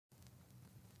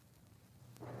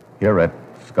Here at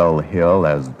Skull Hill,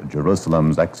 as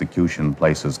Jerusalem's execution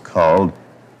place is called,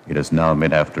 it is now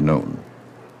mid-afternoon.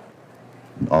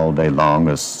 And all day long,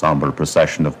 a somber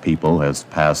procession of people has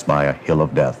passed by a hill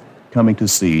of death, coming to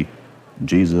see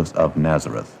Jesus of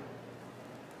Nazareth.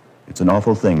 It's an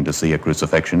awful thing to see a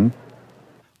crucifixion.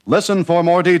 Listen for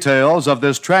more details of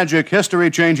this tragic,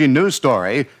 history-changing news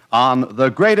story on The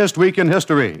Greatest Week in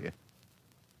History.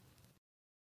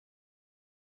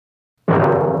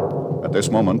 At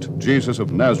this moment, Jesus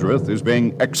of Nazareth is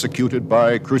being executed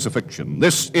by crucifixion.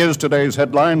 This is today's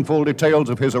headline. Full details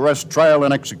of his arrest, trial,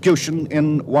 and execution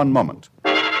in 1 moment.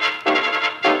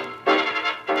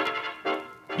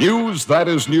 News that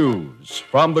is news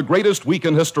from The Greatest Week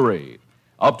in History.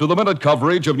 Up-to-the-minute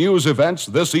coverage of news events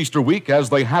this Easter week as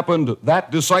they happened that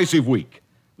decisive week,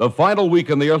 the final week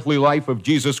in the earthly life of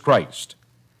Jesus Christ.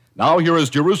 Now here is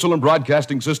Jerusalem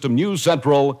Broadcasting System News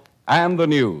Central and the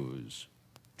news.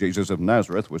 Jesus of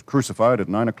Nazareth was crucified at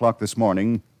 9 o'clock this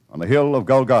morning on the hill of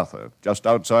Golgotha, just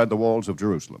outside the walls of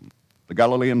Jerusalem. The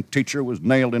Galilean teacher was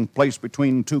nailed in place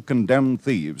between two condemned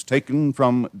thieves taken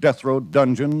from death row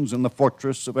dungeons in the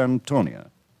fortress of Antonia.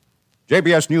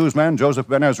 JBS newsman Joseph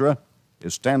Ben Ezra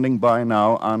is standing by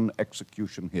now on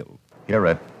Execution Hill. Here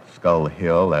at Skull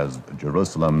Hill, as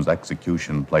Jerusalem's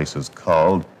execution place is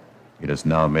called, it is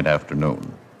now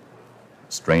mid-afternoon.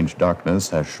 Strange darkness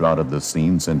has shrouded the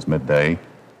scene since midday,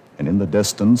 and in the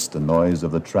distance, the noise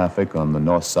of the traffic on the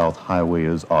north-south highway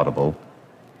is audible.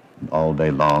 And all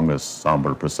day long, a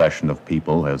somber procession of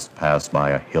people has passed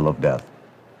by a hill of death.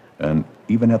 And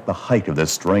even at the height of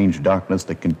this strange darkness,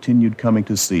 they continued coming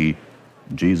to see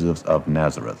Jesus of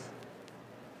Nazareth.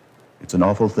 It's an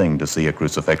awful thing to see a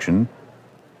crucifixion.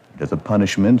 It is a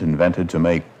punishment invented to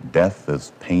make death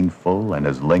as painful and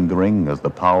as lingering as the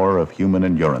power of human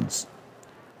endurance.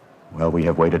 Well, we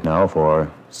have waited now for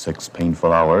 6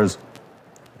 painful hours.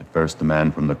 At first, the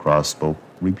man from the cross spoke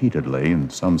repeatedly,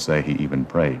 and some say he even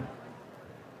prayed.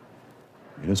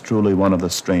 It is truly one of the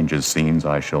strangest scenes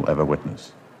I shall ever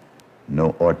witness.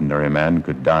 No ordinary man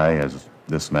could die as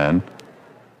this man.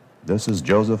 This is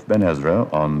Joseph Ben Ezra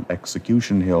on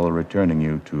Execution Hill, returning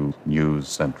you to News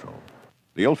Central.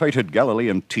 The ill-fated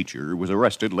Galilean teacher was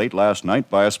arrested late last night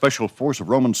by a special force of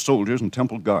Roman soldiers and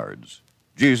temple guards.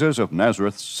 Jesus of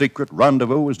Nazareth's secret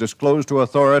rendezvous was disclosed to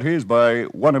authorities by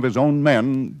one of his own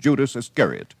men, Judas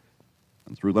Iscariot.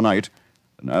 And through the night,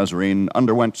 the Nazarene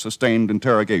underwent sustained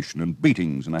interrogation and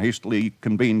beatings in a hastily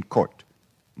convened court.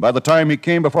 By the time he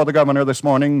came before the governor this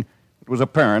morning, it was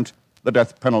apparent the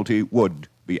death penalty would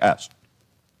be asked.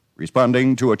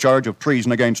 Responding to a charge of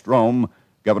treason against Rome,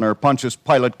 Governor Pontius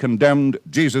Pilate condemned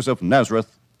Jesus of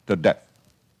Nazareth to death.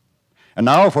 And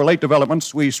now, for late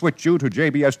developments, we switch you to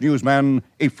JBS newsman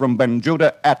Ephraim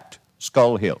Ben-Judah at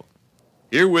Skull Hill.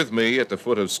 Here with me at the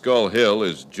foot of Skull Hill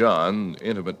is John,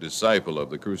 intimate disciple of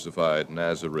the crucified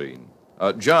Nazarene.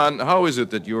 John, how is it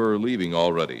that you're leaving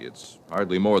already? It's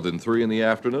hardly more than 3 in the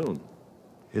afternoon.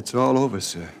 It's all over,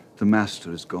 sir. The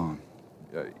master is gone.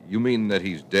 You mean that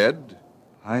he's dead?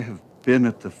 I have been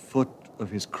at the foot of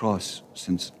his cross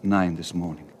since 9 this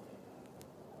morning.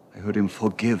 I heard him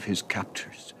forgive his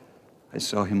captors. I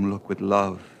saw him look with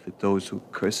love at those who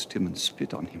cursed him and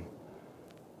spit on him.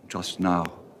 Just now,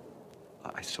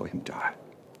 I saw him die,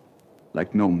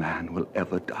 like no man will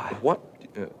ever die. What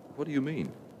do you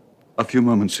mean? A few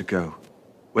moments ago,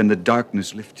 when the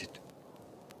darkness lifted,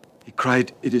 he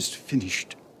cried, "It is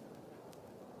finished,"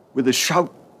 with a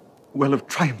shout, well, of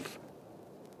triumph.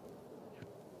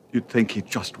 You'd think he'd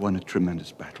just won a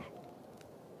tremendous battle.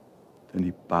 Then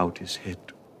he bowed his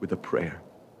head with a prayer,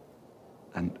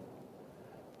 and,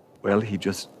 well, he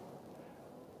just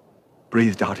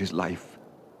breathed out his life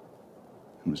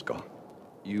and was gone.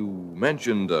 You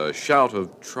mentioned a shout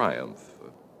of triumph.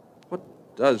 What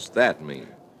does that mean?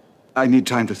 I need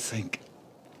time to think.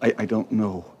 I don't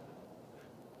know.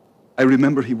 I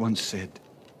remember he once said,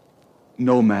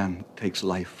 "No man takes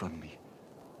life from me.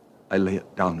 I lay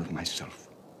it down of myself."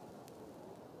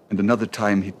 And another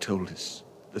time he told us,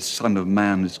 "The Son of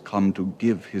Man is come to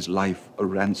give his life a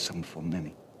ransom for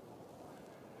many."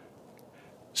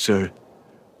 Sir,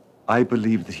 I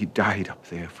believe that he died up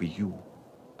there for you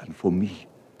and for me,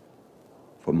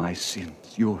 for my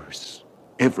sins, yours,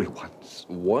 everyone's.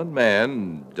 One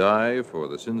man die for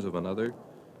the sins of another?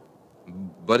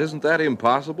 But isn't that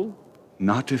impossible?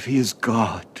 Not if he is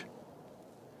God.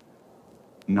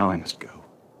 Now I must go.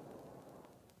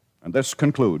 And this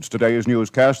concludes today's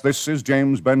newscast. This is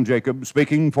James Ben Jacob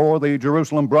speaking for the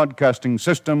Jerusalem Broadcasting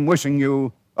System, wishing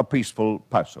you a peaceful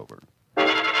Passover.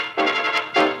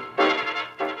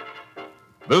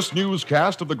 This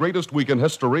newscast of the greatest week in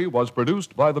history was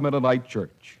produced by the Mennonite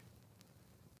Church.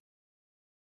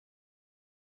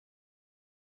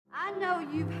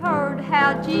 You've heard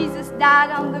how Jesus died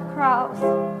on the cross,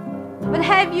 but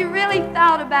have you really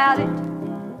thought about it?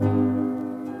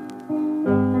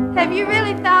 Have you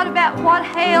really thought about what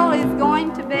hell is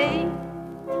going to be?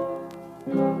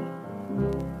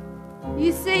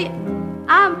 You see,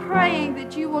 I'm praying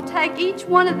that you will take each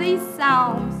one of these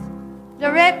songs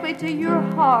directly to your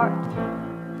heart.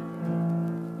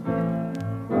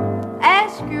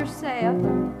 Ask yourself,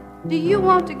 do you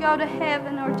want to go to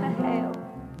heaven or to hell?